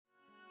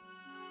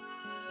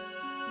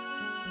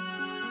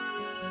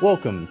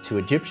Welcome to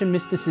Egyptian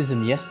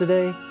Mysticism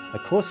Yesterday, A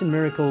Course in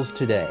Miracles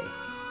Today,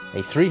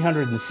 a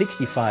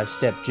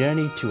 365-step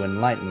journey to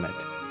enlightenment,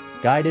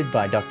 guided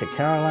by Dr.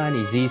 Caroline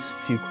Isis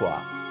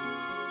Fuqua.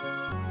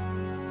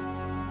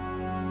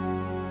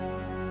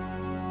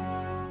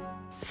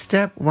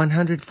 Step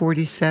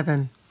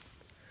 147.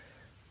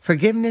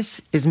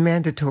 Forgiveness is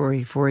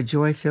mandatory for a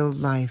joy-filled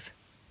life.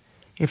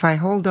 If I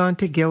hold on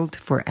to guilt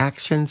for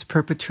actions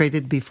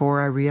perpetrated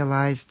before I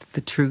realized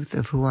the truth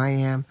of who I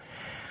am,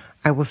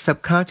 I will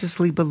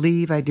subconsciously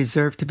believe I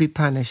deserve to be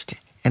punished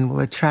and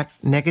will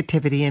attract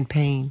negativity and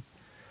pain.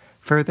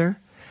 Further,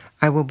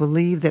 I will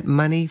believe that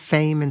money,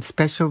 fame, and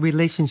special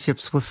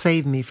relationships will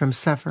save me from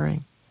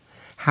suffering.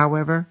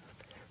 However,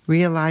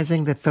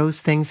 realizing that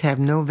those things have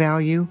no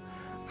value,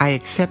 I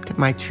accept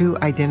my true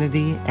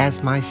identity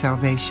as my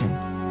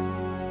salvation.